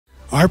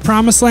Our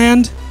promised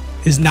land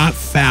is not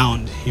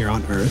found here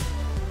on earth.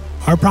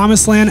 Our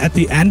promised land at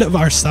the end of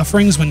our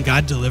sufferings when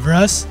God delivers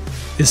us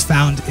is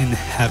found in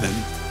heaven.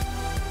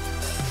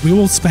 We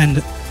will spend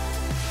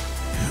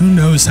who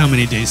knows how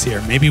many days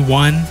here, maybe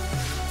one,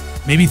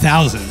 maybe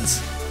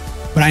thousands.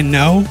 But I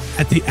know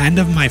at the end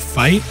of my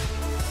fight,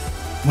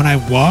 when I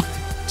walk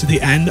to the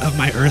end of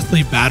my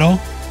earthly battle,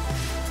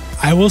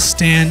 I will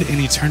stand in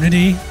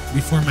eternity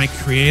before my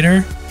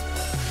Creator,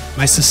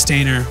 my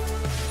Sustainer,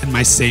 and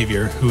my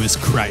Savior, who is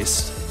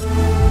Christ.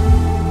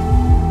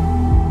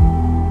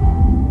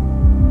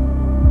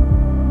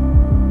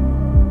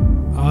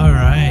 All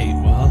right,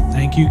 well,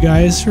 thank you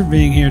guys for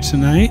being here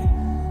tonight.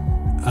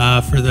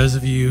 For those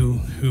of you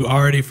who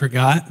already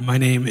forgot, my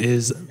name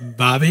is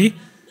Bobby.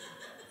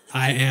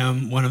 I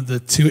am one of the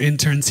 2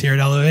 interns here at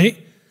Elevate.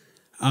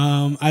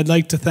 I'd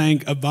like to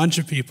thank a bunch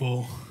of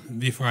people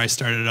before I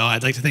start it all.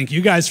 I'd like to thank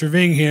you guys for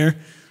being here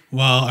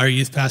while our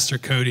youth pastor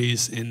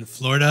Cody's in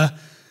Florida,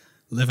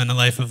 living a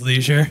life of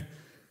leisure.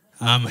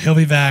 He'll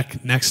be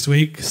back next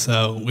week,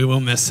 so we will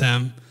miss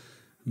him,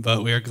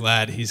 but we are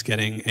glad he's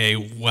getting a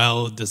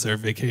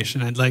well-deserved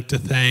vacation. I'd like to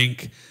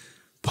thank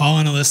Paul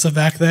and Alyssa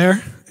back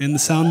there in the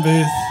sound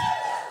booth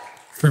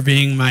for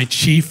being my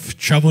chief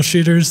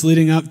troubleshooters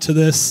leading up to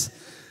this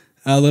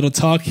little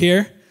talk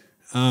here.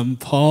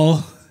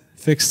 Paul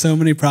fixed so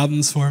many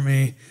problems for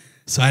me,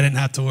 so I didn't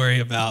have to worry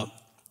about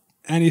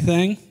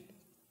anything.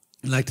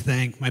 I'd like to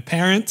thank my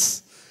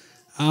parents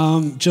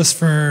just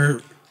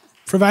for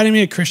providing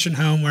me a Christian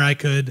home where I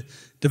could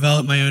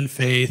develop my own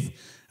faith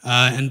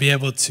and be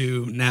able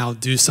to now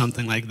do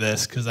something like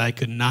this, because I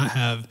could not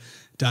have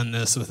done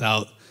this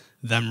without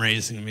them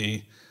raising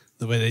me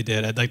the way they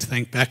did. I'd like to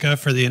thank Becca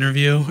for the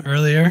interview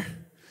earlier.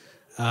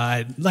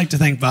 I'd like to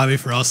thank Bobby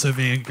for also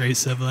being a great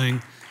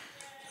sibling.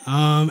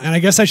 And I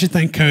guess I should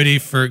thank Cody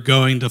for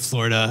going to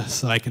Florida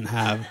so I can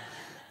have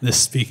this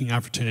speaking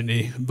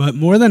opportunity. But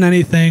more than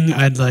anything,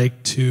 I'd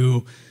like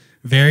to,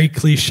 very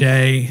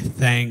cliche,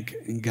 thank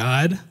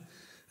God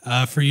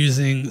for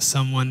using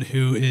someone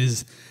who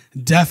is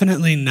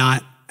definitely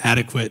not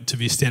adequate to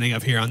be standing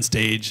up here on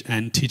stage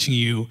and teaching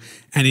you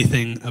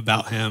anything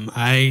about him.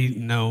 I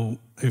know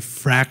a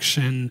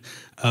fraction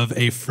of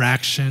a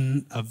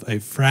fraction of a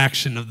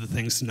fraction of the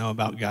things to know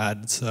about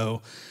God.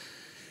 So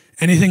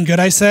anything good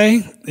I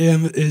say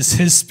is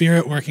his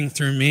spirit working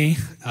through me.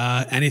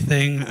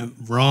 Anything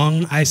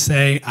wrong I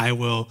say, I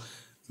will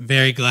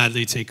very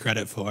gladly take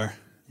credit for,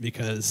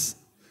 because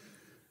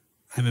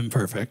I'm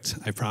imperfect,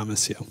 I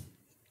promise you.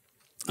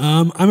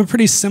 I'm a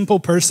pretty simple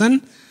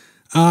person.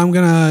 I'm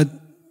going to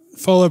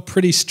follow a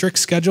pretty strict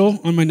schedule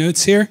on my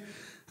notes here.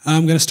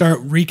 I'm going to start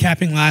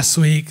recapping last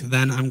week,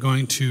 then I'm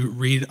going to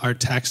read our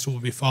text we'll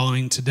be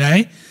following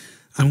today.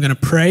 I'm going to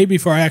pray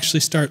before I actually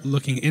start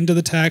looking into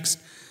the text.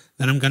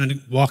 Then I'm going to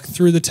walk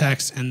through the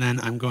text, and then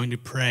I'm going to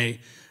pray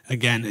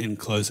again in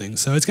closing.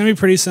 So it's going to be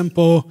pretty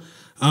simple.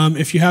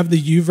 If you have the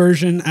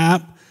YouVersion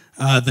app,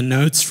 the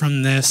notes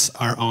from this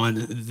are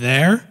on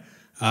there.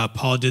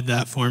 Paul did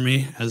that for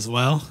me as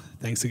well.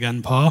 Thanks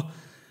again, Paul.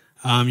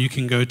 You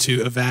can go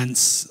to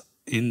events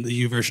in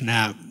the YouVersion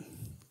app,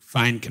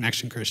 find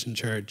Connection Christian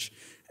Church,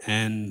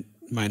 and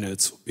my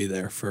notes will be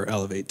there for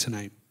Elevate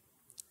tonight.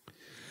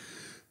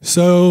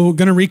 So,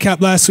 going to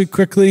recap last week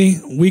quickly.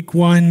 Week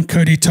 1,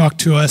 Cody talked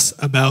to us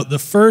about the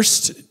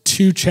first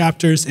 2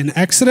 chapters in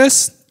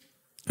Exodus.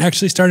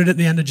 Actually started at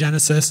the end of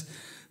Genesis,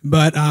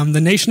 but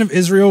the nation of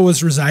Israel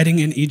was residing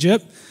in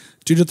Egypt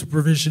due to the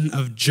provision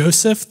of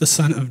Joseph, the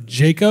son of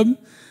Jacob,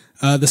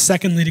 the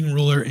second leading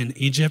ruler in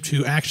Egypt,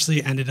 who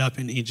actually ended up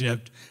in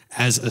Egypt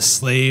as a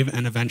slave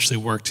and eventually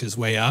worked his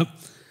way up.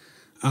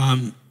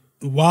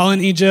 While in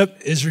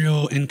Egypt,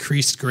 Israel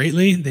increased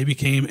greatly. They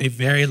became a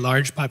very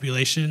large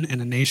population in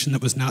a nation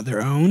that was not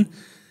their own.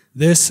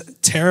 This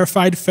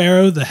terrified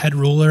Pharaoh, the head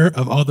ruler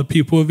of all the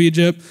people of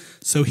Egypt,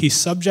 so he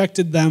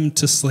subjected them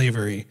to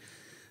slavery.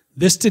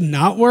 This did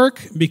not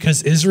work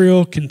because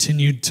Israel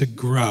continued to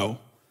grow.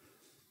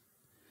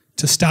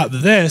 To stop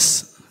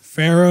this,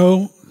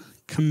 Pharaoh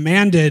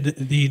commanded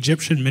the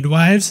Egyptian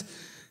midwives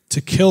to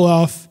kill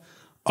off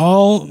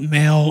all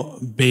male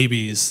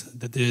babies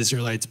that the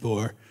Israelites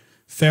bore.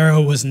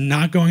 Pharaoh was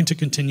not going to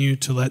continue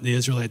to let the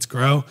Israelites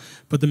grow,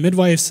 but the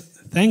midwives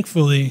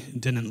thankfully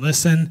didn't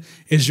listen.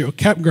 Israel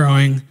kept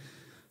growing,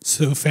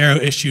 so Pharaoh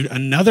issued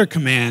another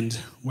command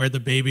where the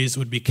babies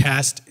would be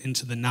cast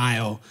into the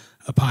Nile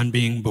upon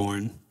being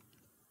born.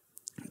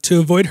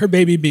 To avoid her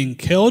baby being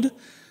killed,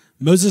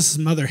 Moses'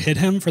 mother hid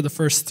him for the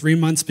first 3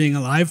 months being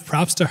alive.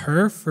 Props to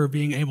her for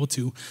being able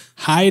to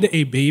hide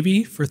a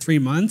baby for 3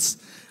 months.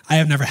 I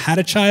have never had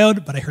a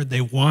child, but I heard they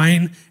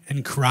whine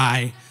and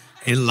cry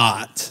a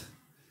lot.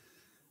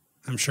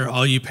 I'm sure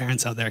all you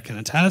parents out there can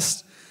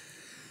attest.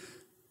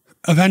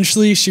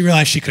 Eventually, she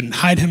realized she couldn't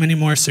hide him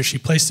anymore, so she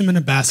placed him in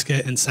a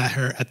basket and sat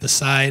her at the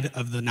side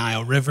of the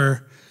Nile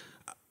River,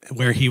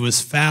 where he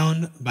was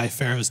found by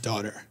Pharaoh's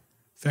daughter.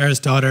 Pharaoh's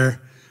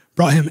daughter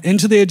brought him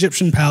into the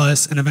Egyptian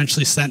palace and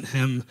eventually sent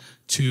him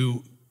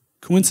to,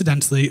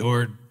 coincidentally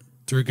or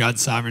through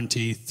God's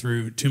sovereignty,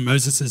 to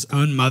Moses'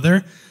 own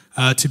mother,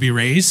 to be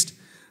raised.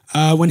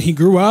 When he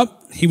grew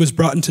up, he was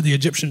brought into the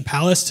Egyptian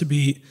palace to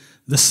be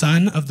the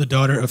son of the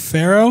daughter of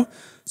Pharaoh.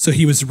 So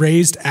he was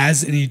raised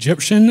as an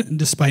Egyptian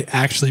despite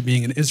actually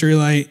being an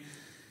Israelite.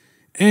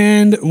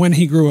 And when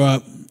he grew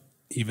up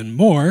even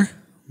more,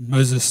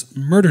 Moses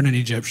murdered an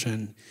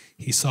Egyptian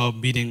he saw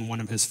beating one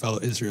of his fellow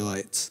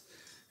Israelites.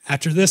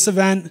 After this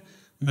event,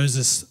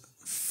 Moses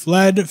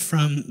fled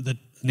from the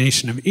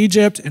nation of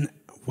Egypt and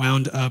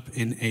wound up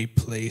in a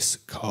place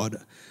called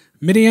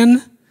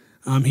Midian.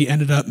 He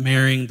ended up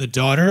marrying the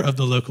daughter of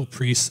the local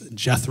priest,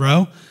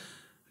 Jethro.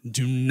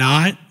 Do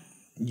not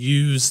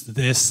use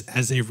this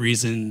as a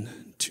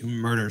reason to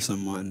murder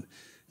someone.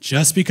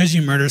 Just because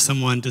you murder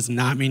someone does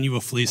not mean you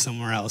will flee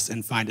somewhere else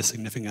and find a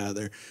significant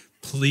other.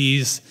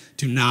 Please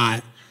do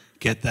not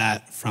get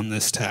that from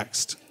this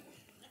text.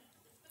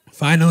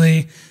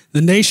 Finally,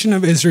 the nation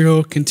of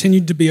Israel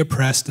continued to be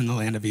oppressed in the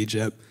land of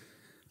Egypt,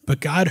 but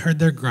God heard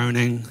their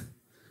groaning,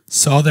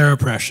 saw their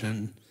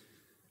oppression,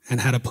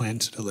 and had a plan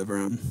to deliver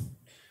them.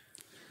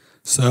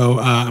 So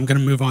I'm going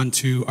to move on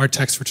to our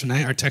text for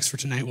tonight. Our text for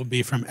tonight will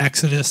be from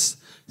Exodus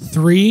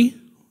 3,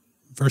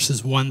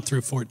 verses 1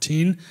 through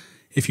 14.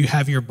 If you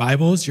have your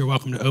Bibles, you're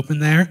welcome to open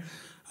there.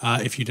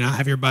 If you do not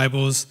have your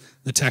Bibles,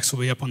 the text will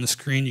be up on the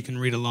screen. You can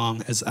read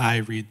along as I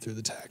read through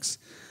the text.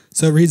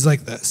 So it reads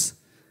like this.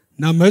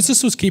 Now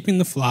Moses was keeping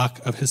the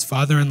flock of his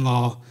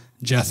father-in-law,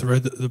 Jethro,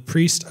 the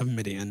priest of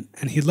Midian,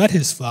 and he led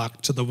his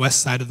flock to the west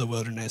side of the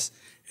wilderness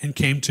and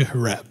came to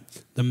Horeb,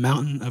 the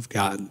mountain of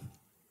God.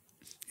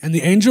 And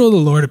the angel of the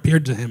Lord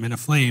appeared to him in a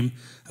flame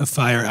of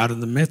fire out of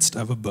the midst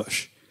of a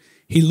bush.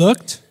 He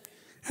looked,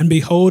 and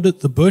behold,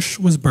 the bush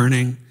was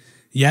burning,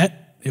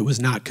 yet it was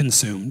not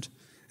consumed.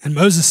 And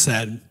Moses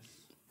said,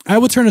 I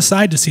will turn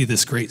aside to see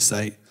this great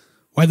sight,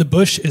 why the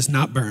bush is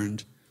not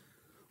burned.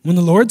 When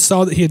the Lord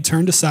saw that he had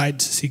turned aside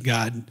to see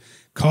God,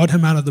 called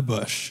him out of the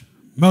bush,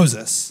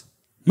 Moses,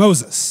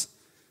 Moses.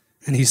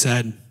 And he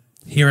said,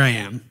 Here I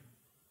am.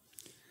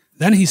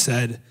 Then he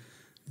said,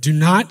 Do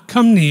not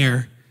come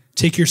near,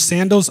 take your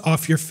sandals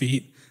off your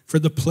feet, for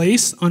the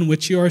place on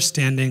which you are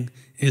standing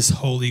is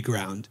holy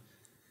ground.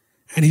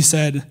 And he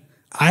said,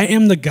 I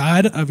am the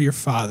God of your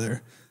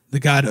father, the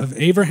God of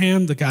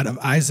Abraham, the God of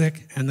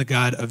Isaac, and the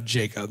God of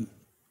Jacob.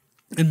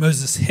 And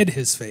Moses hid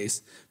his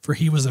face, for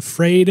he was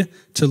afraid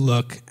to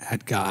look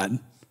at God.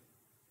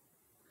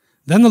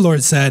 Then the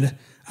Lord said,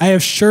 I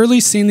have surely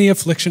seen the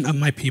affliction of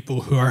my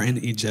people who are in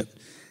Egypt,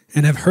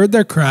 and have heard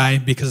their cry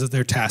because of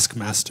their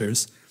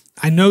taskmasters.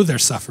 I know their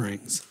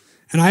sufferings,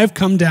 and I have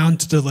come down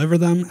to deliver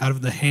them out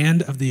of the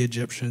hand of the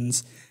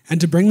Egyptians, and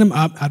to bring them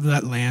up out of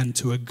that land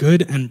to a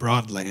good and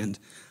broad land,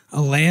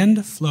 a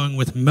land flowing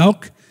with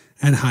milk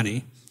and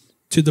honey,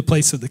 to the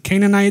place of the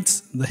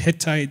Canaanites, the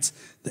Hittites,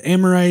 the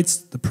Amorites,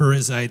 the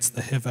Perizzites,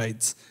 the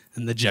Hivites,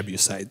 and the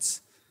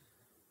Jebusites.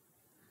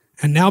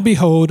 And now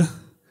behold,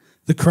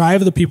 the cry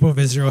of the people of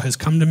Israel has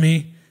come to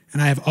me,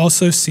 and I have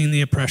also seen the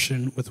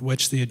oppression with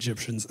which the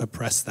Egyptians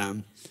oppress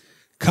them.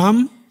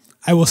 Come,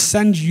 I will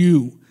send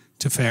you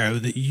to Pharaoh,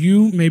 that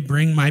you may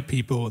bring my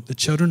people, the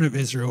children of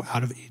Israel,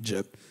 out of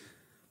Egypt.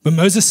 But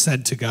Moses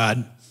said to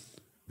God,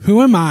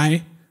 Who am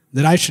I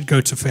that I should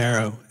go to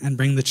Pharaoh and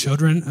bring the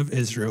children of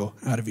Israel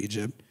out of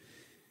Egypt?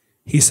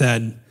 He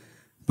said,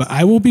 But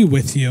I will be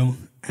with you,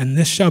 and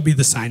this shall be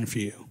the sign for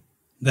you,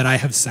 that I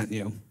have sent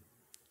you.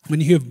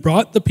 When you have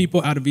brought the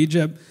people out of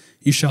Egypt,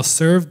 you shall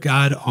serve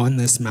God on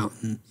this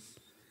mountain.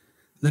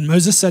 Then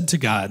Moses said to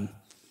God,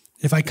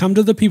 If I come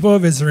to the people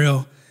of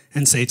Israel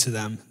and say to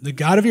them, The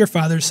God of your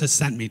fathers has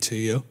sent me to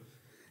you,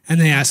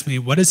 and they ask me,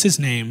 What is his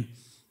name?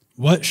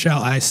 What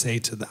shall I say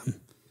to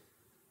them?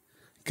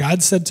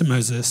 God said to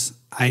Moses,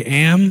 I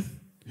am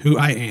who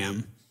I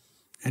am.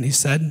 And he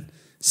said,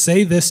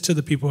 Say this to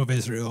the people of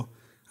Israel,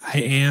 I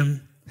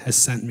am has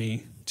sent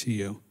me to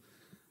you.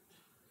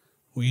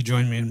 Will you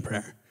join me in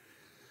prayer?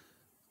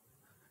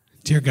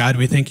 Dear God,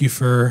 we thank you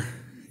for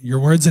your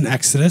words in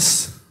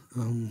Exodus,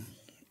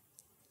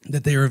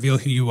 that they reveal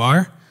who you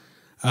are,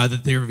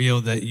 that they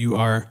reveal that you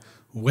are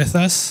with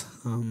us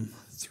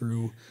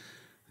through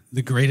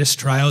the greatest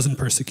trials and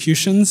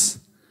persecutions.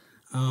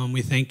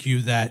 We thank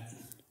you that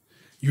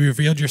you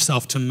revealed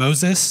yourself to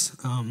Moses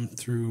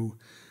through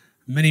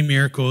many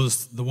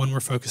miracles, the one we're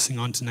focusing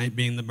on tonight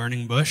being the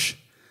burning bush.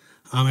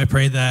 I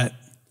pray that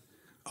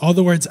all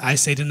the words I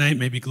say tonight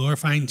may be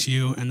glorifying to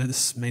you, and that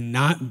this may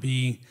not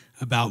be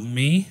about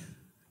me,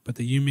 but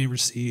that you may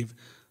receive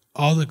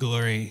all the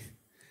glory,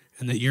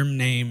 and that your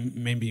name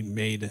may be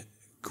made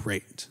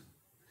great.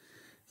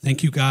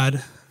 Thank you,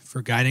 God,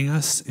 for guiding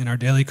us in our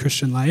daily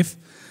Christian life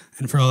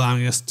and for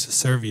allowing us to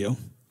serve you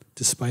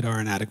despite our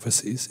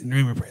inadequacies. In your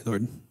name we pray,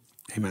 Lord.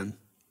 Amen.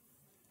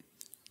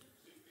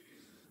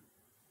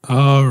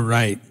 All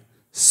right.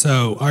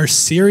 So our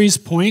series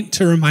point,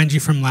 to remind you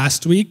from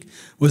last week,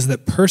 was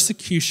that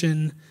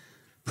persecution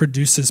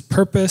produces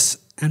purpose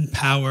and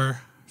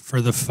power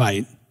for the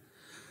fight.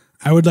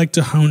 I would like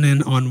to hone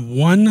in on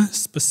one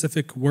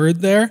specific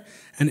word there,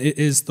 and it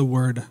is the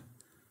word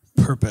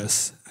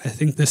purpose. I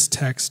think this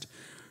text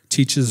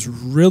teaches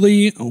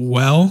really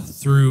well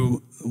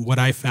through what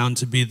I found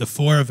to be the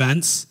 4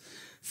 events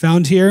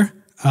found here,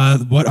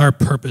 what our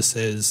purpose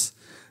is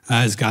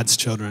as God's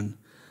children.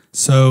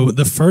 So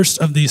the first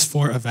of these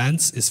 4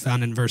 events is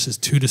found in verses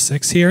 2 to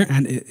 6 here,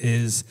 and it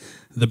is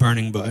the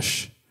burning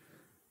bush.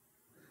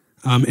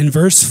 In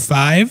verse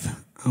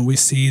 5, we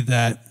see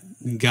that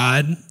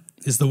God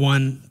is the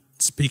one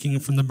speaking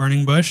from the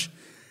burning bush,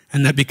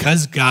 and that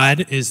because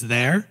God is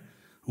there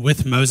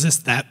with Moses,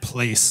 that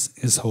place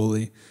is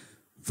holy.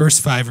 Verse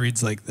 5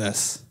 reads like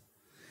this.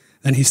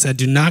 Then he said,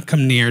 "Do not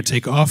come near,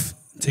 take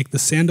the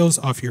sandals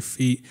off your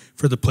feet,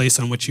 for the place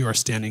on which you are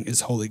standing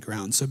is holy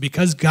ground." So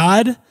because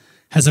God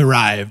has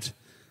arrived,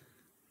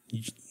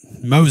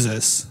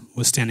 Moses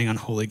was standing on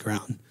holy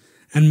ground.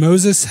 And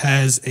Moses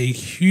has a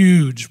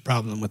huge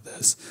problem with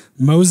this.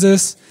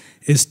 Moses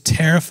is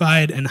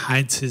terrified and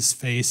hides his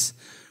face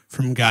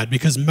from God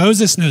because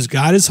Moses knows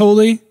God is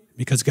holy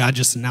because God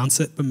just announced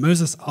it, but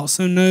Moses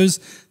also knows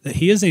that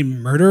he is a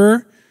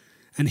murderer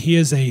and he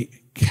is a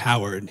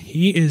coward.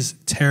 He is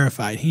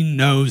terrified. He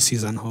knows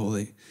he's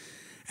unholy.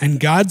 And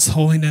God's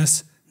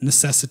holiness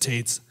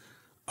necessitates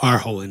our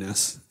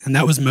holiness. And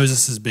that was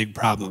Moses' big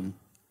problem.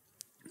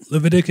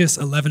 Leviticus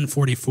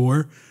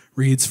 11:44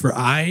 reads, "For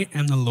I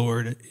am the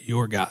Lord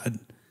your God.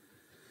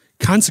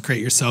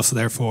 Consecrate yourselves,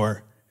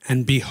 therefore,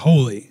 and be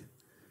holy,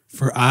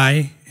 for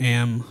I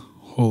am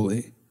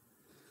holy."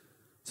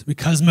 So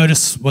because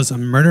Moses was a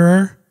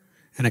murderer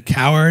and a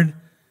coward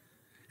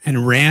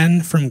and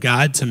ran from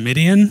God to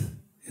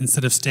Midian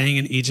instead of staying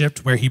in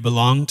Egypt where he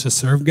belonged to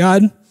serve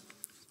God,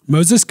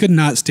 Moses could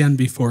not stand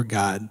before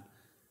God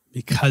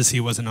because he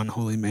was an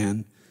unholy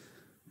man.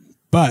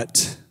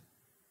 But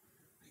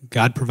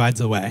God provides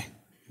a way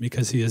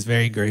because he is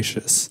very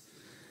gracious.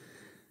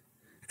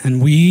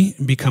 And we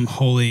become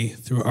holy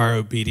through our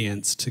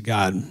obedience to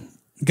God.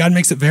 God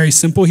makes it very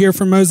simple here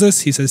for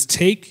Moses. He says,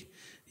 "Take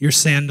your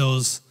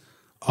sandals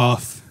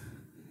off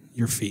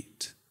your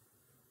feet."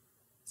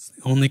 It's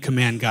the only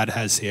command God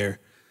has here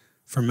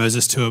for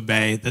Moses to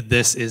obey, that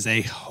this is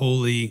a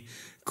holy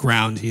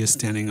ground he is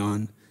standing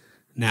on.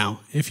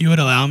 Now, if you would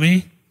allow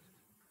me,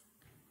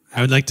 I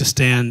would like to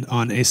stand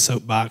on a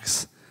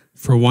soapbox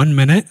for 1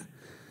 minute.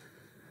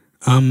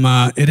 I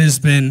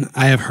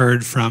have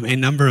heard from a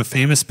number of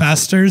famous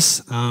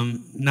pastors,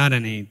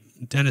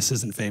 Dennis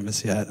isn't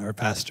famous yet, our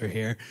pastor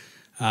here,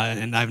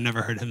 and I've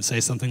never heard him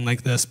say something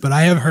like this, but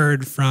I have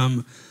heard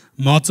from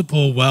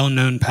multiple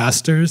well-known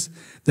pastors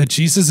that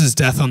Jesus'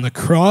 death on the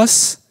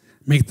cross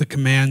make the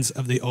commands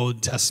of the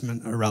Old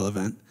Testament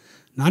irrelevant.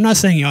 Now, I'm not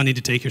saying you all need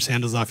to take your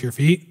sandals off your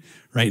feet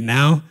right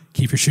now.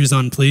 Keep your shoes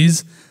on,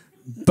 please.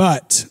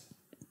 But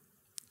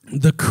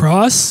the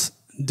cross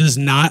does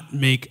not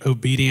make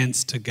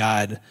obedience to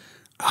God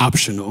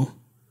optional.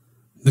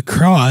 The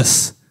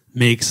cross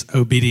makes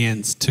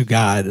obedience to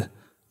God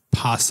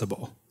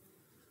possible.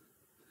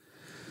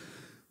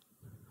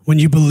 When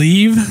you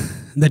believe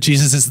that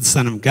Jesus is the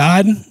Son of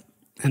God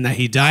and that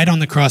he died on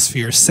the cross for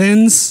your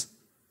sins,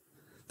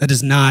 that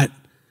does not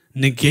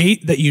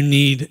negate that you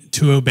need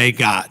to obey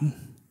God.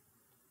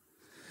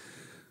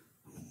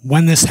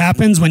 When this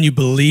happens, when you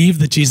believe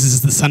that Jesus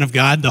is the Son of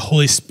God, the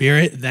Holy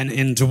Spirit then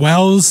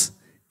indwells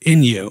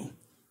in you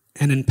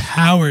and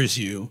empowers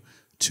you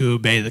to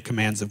obey the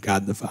commands of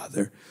God the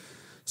Father.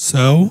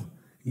 So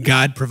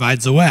God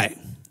provides a way.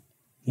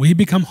 We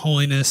become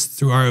holiness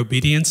through our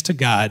obedience to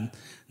God, and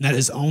that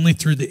is only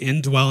through the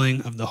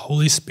indwelling of the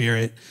Holy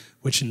Spirit,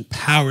 which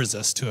empowers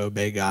us to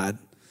obey God.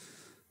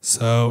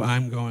 So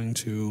I'm going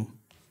to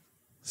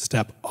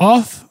step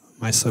off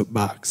my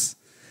soapbox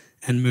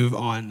and move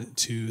on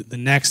to the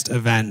next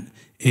event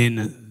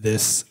in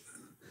this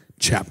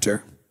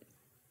chapter.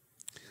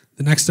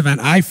 The next event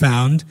I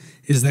found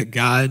is that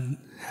God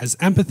has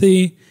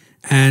empathy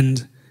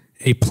and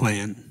a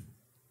plan.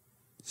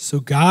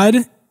 So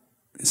God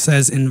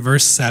says in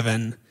verse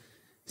 7,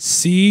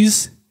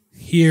 sees,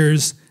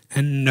 hears,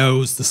 and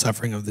knows the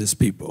suffering of this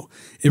people.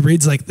 It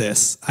reads like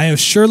this: "I have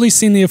surely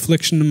seen the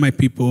affliction of my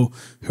people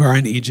who are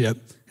in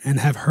Egypt and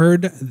have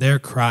heard their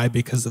cry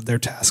because of their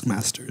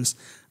taskmasters.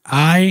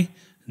 I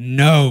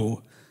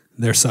know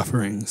their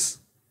sufferings."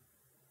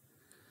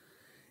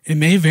 It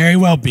may very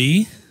well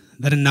be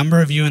that a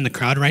number of you in the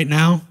crowd right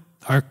now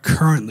are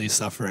currently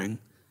suffering,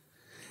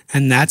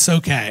 and that's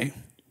okay.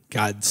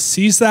 God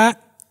sees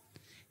that.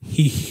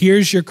 He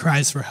hears your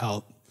cries for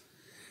help,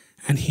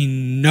 and he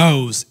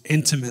knows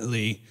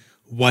intimately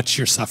what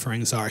your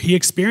sufferings are. He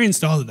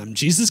experienced all of them.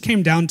 Jesus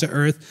came down to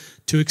earth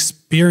to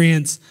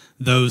experience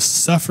those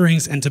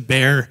sufferings and to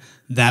bear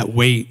that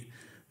weight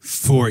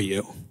for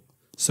you.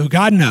 So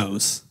God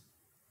knows,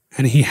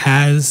 and he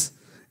has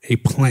a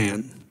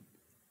plan.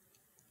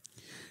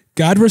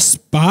 God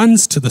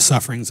responds to the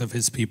sufferings of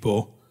his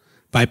people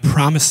by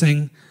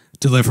promising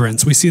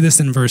deliverance. We see this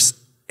in verse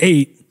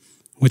 8,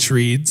 which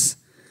reads,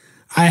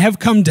 "I have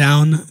come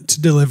down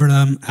to deliver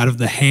them out of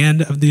the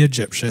hand of the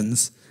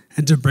Egyptians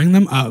and to bring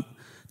them up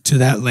to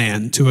that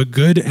land, to a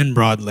good and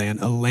broad land,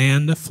 a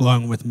land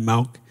flowing with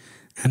milk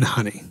and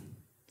honey."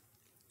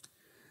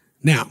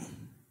 Now,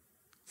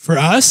 for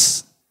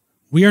us,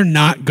 we are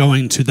not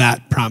going to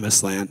that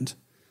promised land.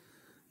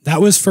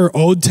 That was for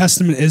Old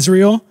Testament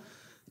Israel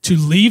to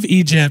leave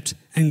Egypt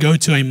and go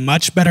to a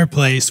much better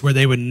place where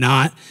they would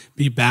not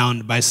be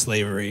bound by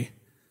slavery.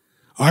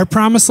 Our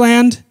promised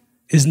land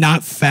is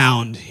not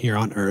found here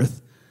on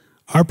earth.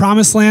 Our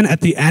promised land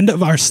at the end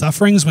of our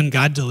sufferings when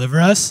God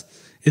delivers us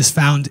is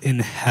found in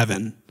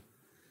heaven.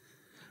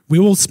 We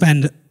will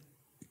spend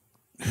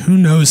who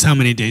knows how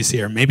many days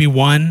here, maybe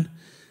one,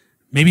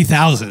 maybe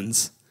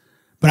thousands.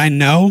 But I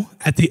know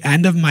at the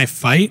end of my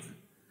fight,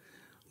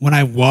 when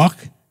I walk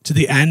to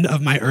the end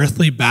of my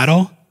earthly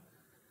battle,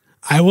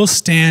 I will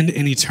stand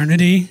in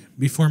eternity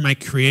before my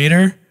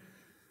Creator,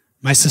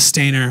 my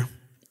Sustainer,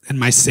 and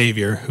my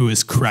Savior, who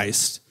is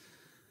Christ.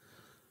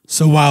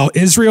 So while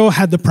Israel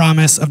had the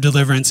promise of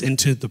deliverance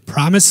into the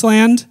promised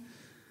land,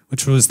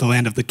 which was the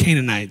land of the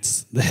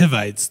Canaanites, the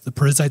Hivites, the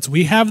Perizzites,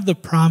 we have the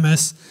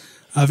promise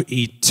of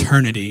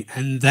eternity,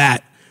 and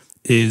that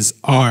is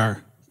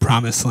our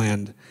promised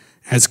land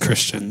as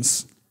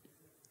Christians.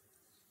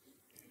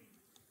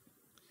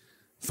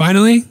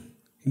 Finally,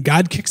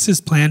 God kicks his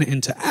plan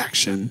into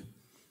action,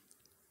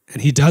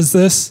 and he does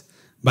this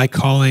by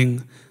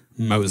calling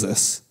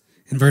Moses.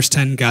 In verse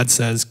 10, God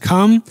says,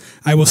 "Come,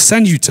 I will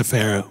send you to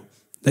Pharaoh,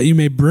 that you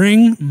may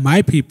bring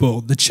my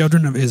people, the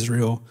children of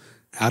Israel,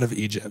 out of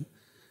Egypt."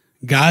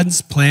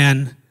 God's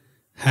plan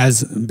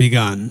has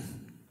begun.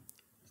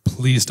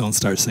 Please don't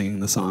start singing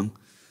the song.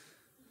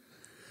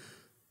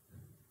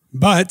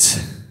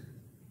 But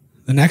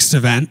the next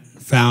event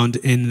found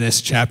in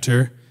this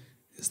chapter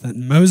is that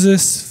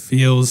Moses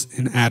feels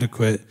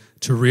inadequate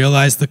to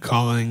realize the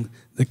calling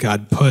that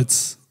God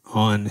puts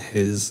on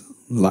his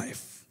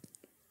life.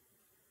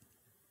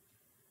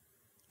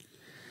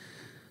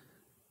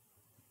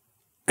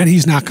 And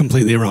he's not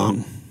completely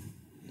wrong.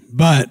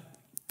 But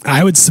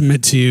I would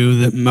submit to you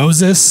that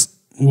Moses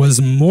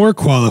was more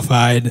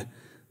qualified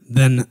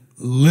than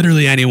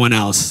literally anyone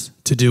else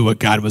to do what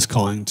God was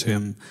calling to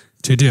him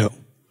to do.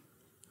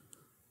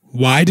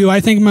 Why do I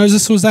think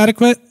Moses was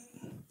adequate?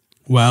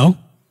 Well,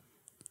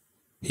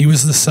 he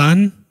was the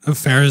son of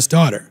Pharaoh's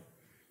daughter.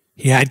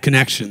 He had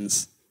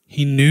connections.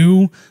 He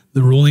knew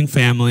the ruling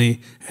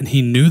family, and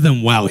he knew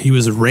them well. He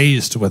was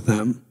raised with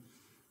them.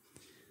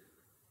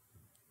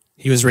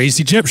 He was raised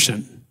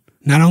Egyptian.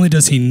 Not only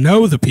does he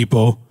know the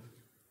people,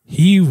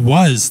 he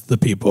was the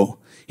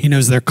people. He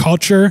knows their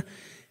culture.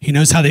 He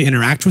knows how they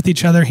interact with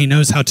each other. He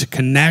knows how to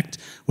connect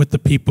with the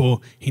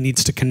people he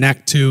needs to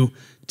connect to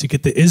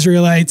get the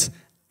Israelites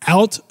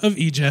out of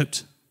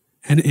Egypt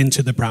and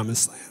into the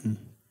promised land.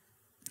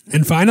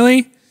 And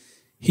finally,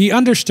 he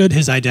understood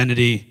his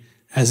identity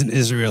as an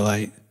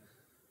Israelite.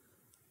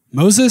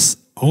 Moses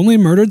only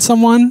murdered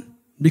someone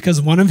because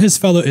one of his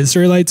fellow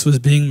Israelites was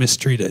being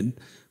mistreated.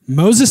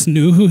 Moses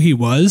knew who he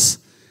was,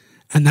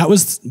 and that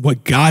was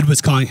what God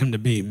was calling him to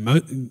be.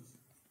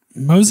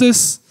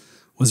 Moses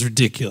was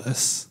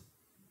ridiculous,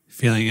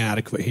 feeling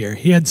inadequate here.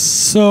 He had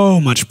so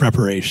much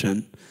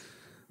preparation,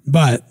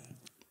 but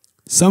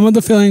some of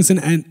the feelings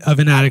of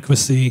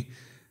inadequacy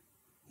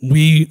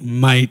we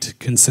might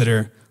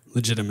consider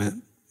legitimate.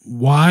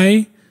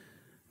 Why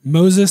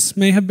Moses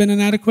may have been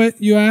inadequate,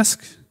 you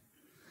ask?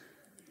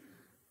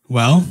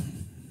 Well,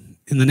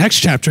 in the next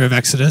chapter of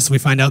Exodus, we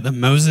find out that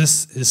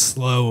Moses is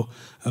slow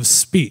of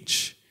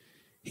speech.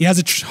 He has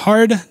a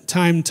hard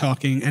time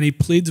talking, and he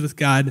pleads with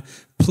God,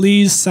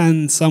 "Please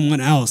send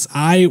someone else.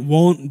 I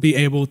won't be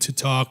able to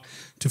talk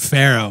to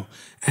Pharaoh.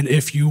 And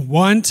if you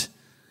want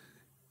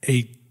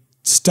a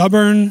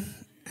stubborn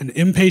and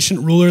impatient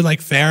ruler like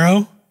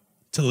Pharaoh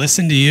to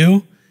listen to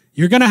you,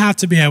 you're going to have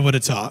to be able to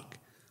talk."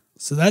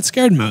 So that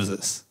scared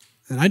Moses,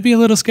 and I'd be a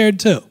little scared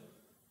too.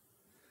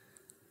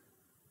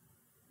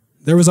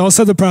 There was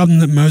also the problem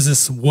that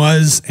Moses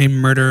was a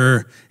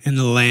murderer in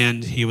the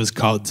land he was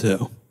called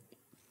to.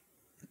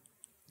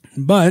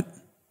 But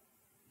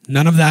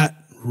none of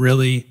that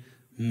really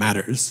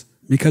matters,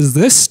 because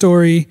this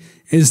story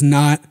is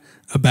not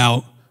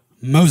about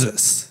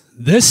Moses.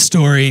 This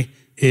story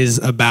is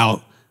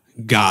about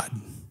God.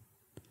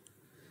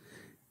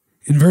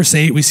 In verse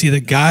 8, we see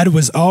that God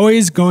was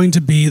always going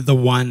to be the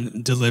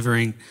one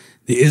delivering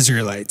the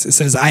Israelites. It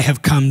says, "I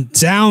have come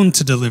down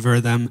to deliver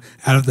them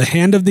out of the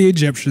hand of the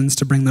Egyptians,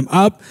 to bring them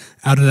up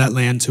out of that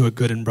land to a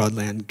good and broad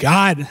land."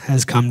 God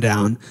has come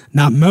down,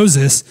 not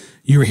Moses.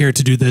 "You are here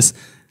to do this.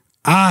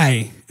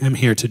 I am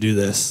here to do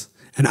this,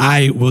 and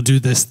I will do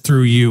this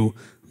through you,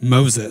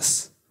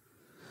 Moses."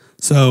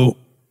 So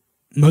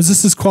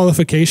Moses'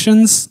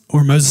 qualifications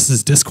or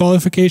Moses'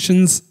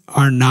 disqualifications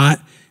are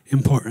not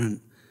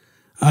important.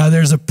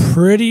 There's a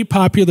pretty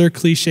popular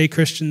cliche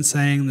Christian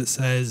saying that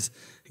says,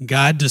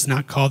 God does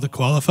not call the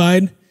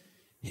qualified,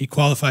 he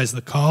qualifies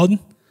the called.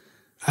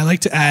 I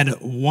like to add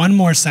one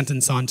more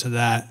sentence onto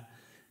that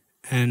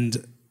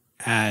and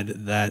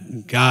add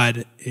that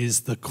God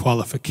is the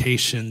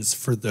qualifications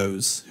for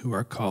those who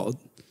are called.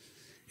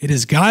 It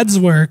is God's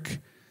work,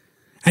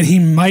 and he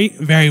might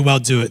very well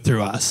do it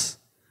through us,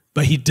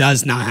 but he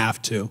does not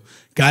have to.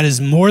 God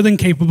is more than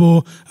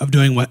capable of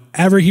doing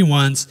whatever he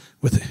wants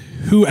with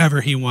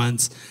whoever he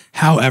wants,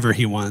 however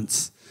he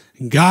wants.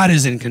 God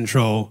is in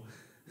control,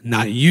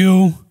 not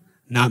you,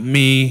 not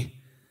me,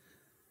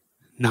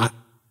 not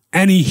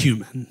any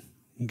human.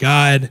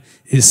 God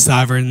is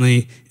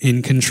sovereignly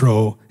in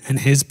control, and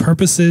his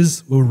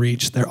purposes will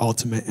reach their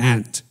ultimate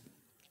end.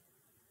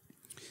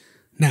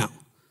 Now,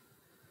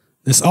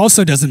 this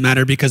also doesn't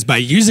matter because by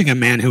using a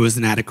man who was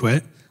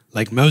inadequate,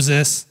 like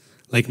Moses,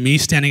 like me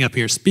standing up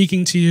here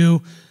speaking to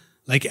you,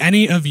 like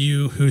any of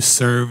you who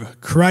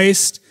serve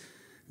Christ,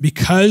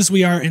 because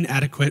we are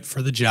inadequate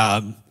for the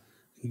job,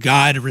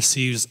 God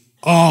receives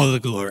all the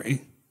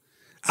glory.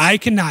 I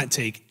cannot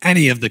take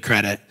any of the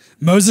credit.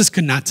 Moses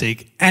could not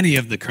take any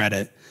of the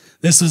credit.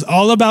 This was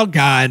all about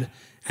God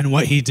and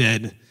what he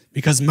did,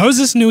 because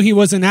Moses knew he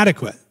was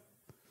inadequate.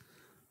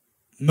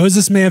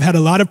 Moses may have had a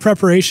lot of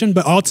preparation,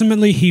 but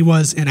ultimately he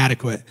was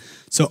inadequate.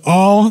 So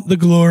all the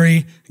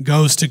glory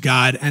goes to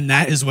God, and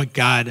that is what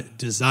God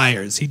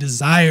desires. He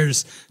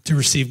desires to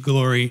receive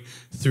glory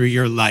through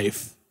your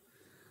life.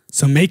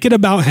 So make it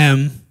about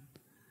him.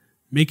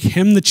 Make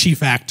him the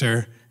chief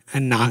actor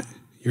and not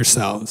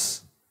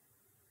yourselves.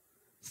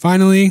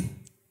 Finally,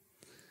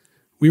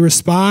 we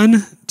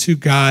respond to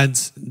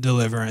God's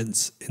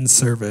deliverance in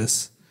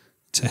service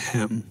to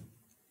him.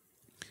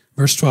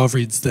 Verse 12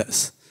 reads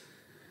this: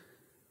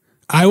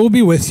 I will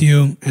be with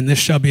you, and this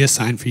shall be a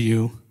sign for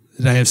you,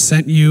 that I have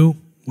sent you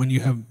when you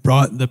have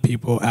brought the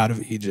people out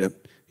of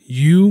Egypt.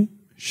 You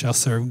shall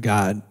serve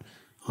God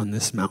on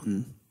this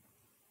mountain.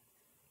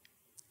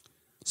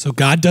 So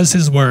God does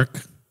his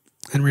work,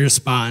 and we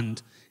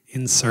respond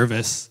in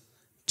service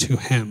to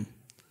him.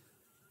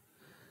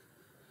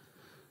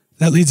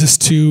 That leads us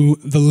to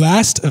the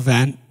last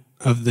event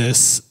of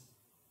this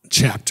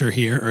chapter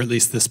here, or at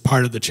least this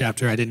part of the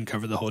chapter. I didn't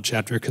cover the whole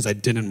chapter because I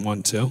didn't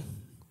want to.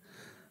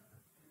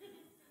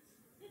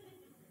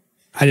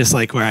 I just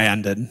like where I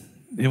ended.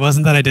 It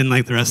wasn't that I didn't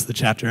like the rest of the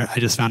chapter. I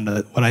just found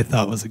what I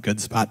thought was a good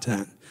spot to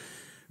end.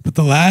 But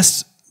the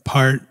last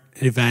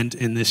event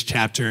in this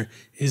chapter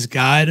is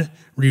God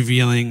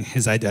revealing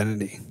his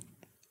identity.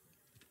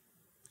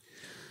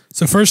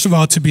 So first of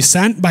all, to be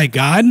sent by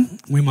God,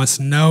 we must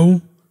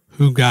know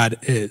who God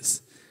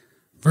is.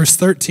 Verse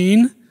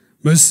 13,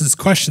 Moses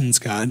questions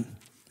God.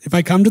 If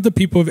I come to the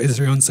people of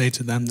Israel and say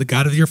to them, the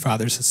God of your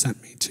fathers has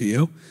sent me to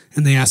you,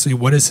 and they ask me,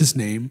 what is his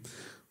name?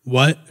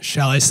 What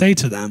shall I say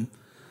to them?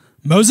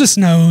 Moses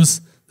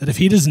knows that if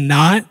he does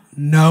not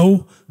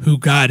know who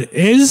God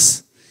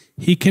is,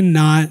 he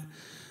cannot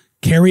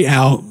carry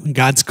out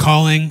God's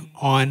calling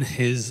on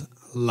his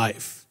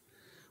life.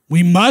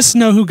 We must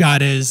know who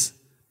God is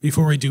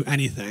before we do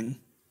anything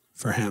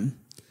for him.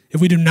 If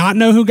we do not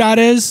know who God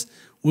is,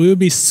 we would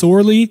be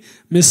sorely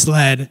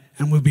misled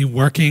and would be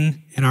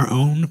working in our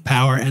own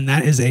power, and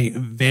that is a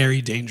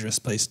very dangerous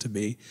place to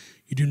be.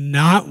 You do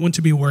not want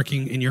to be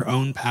working in your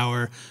own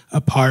power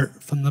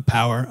apart from the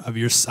power of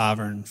your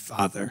sovereign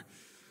Father.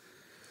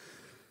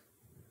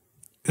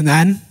 And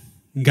then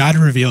God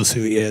reveals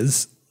who he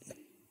is.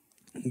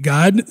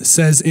 God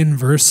says in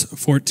verse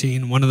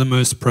 14, one of the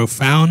most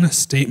profound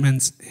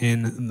statements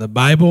in the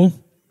Bible,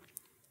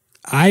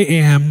 I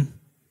am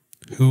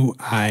who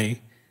I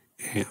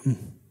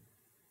am.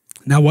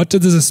 Now, what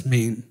does this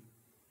mean?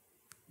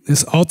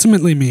 This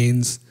ultimately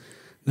means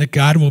that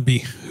God will be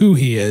who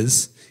he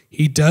is.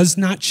 He does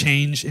not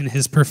change in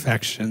his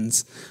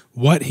perfections.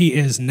 What he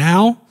is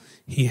now,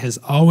 he has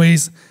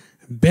always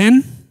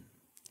been,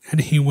 and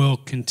he will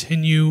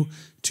continue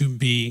to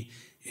be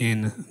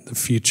in the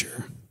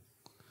future.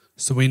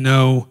 So we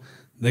know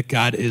that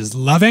God is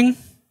loving,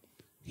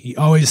 he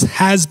always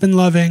has been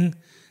loving,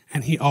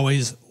 and he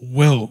always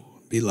will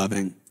be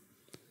loving.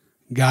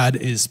 God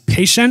is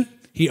patient,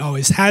 he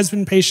always has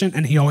been patient,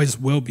 and he always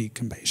will be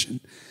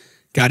patient.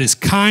 God is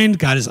kind,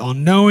 God is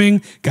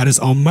all-knowing, God is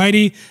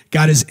almighty,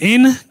 God is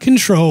in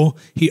control,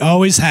 he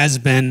always has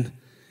been,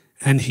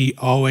 and he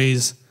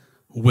always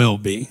will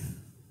be.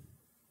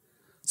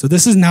 So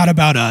this is not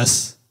about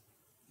us.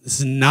 This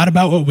is not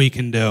about what we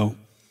can do.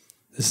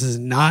 This is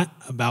not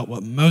about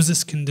what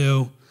Moses can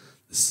do.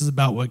 This is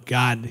about what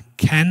God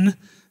can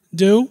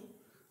do,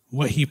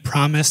 what he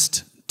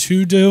promised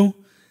to do,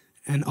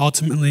 and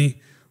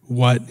ultimately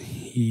what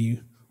he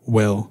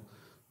will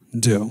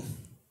do.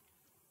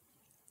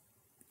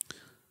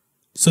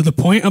 So the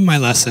point of my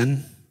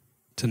lesson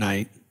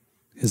tonight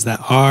is that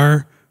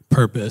our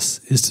purpose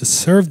is to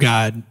serve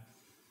God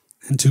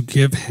and to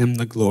give him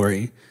the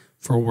glory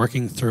for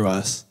working through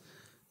us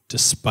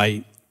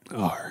despite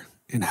our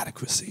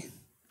inadequacy.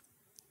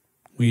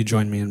 Will you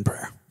join me in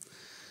prayer?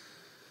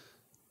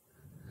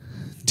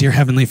 Dear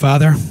Heavenly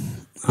Father,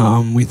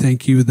 we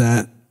thank you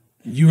that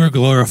you are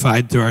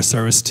glorified through our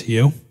service to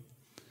you,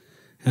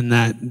 and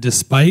that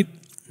despite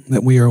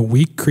that we are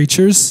weak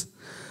creatures,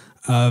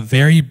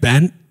 very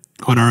bent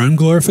on our own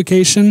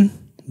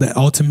glorification, that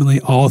ultimately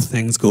all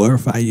things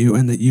glorify you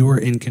and that you are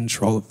in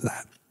control of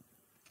that.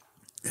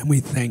 And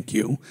we thank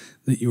you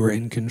that you are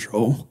in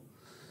control.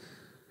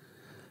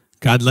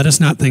 God, let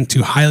us not think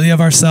too highly of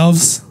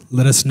ourselves.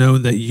 Let us know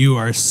that you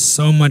are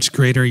so much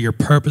greater. Your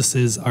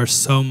purposes are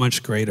so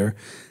much greater.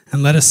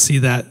 And let us see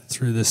that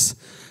through this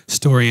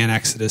story in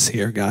Exodus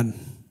here, God.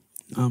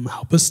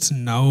 Help us to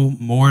know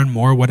more and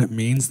more what it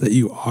means that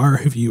you are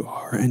who you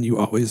are and you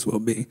always will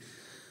be.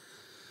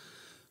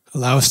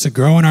 Allow us to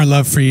grow in our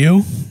love for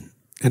you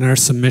and our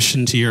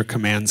submission to your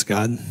commands,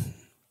 God.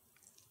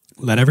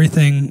 Let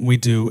everything we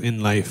do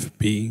in life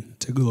be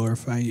to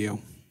glorify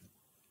you.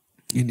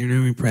 In your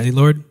name we pray,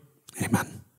 Lord. Amen.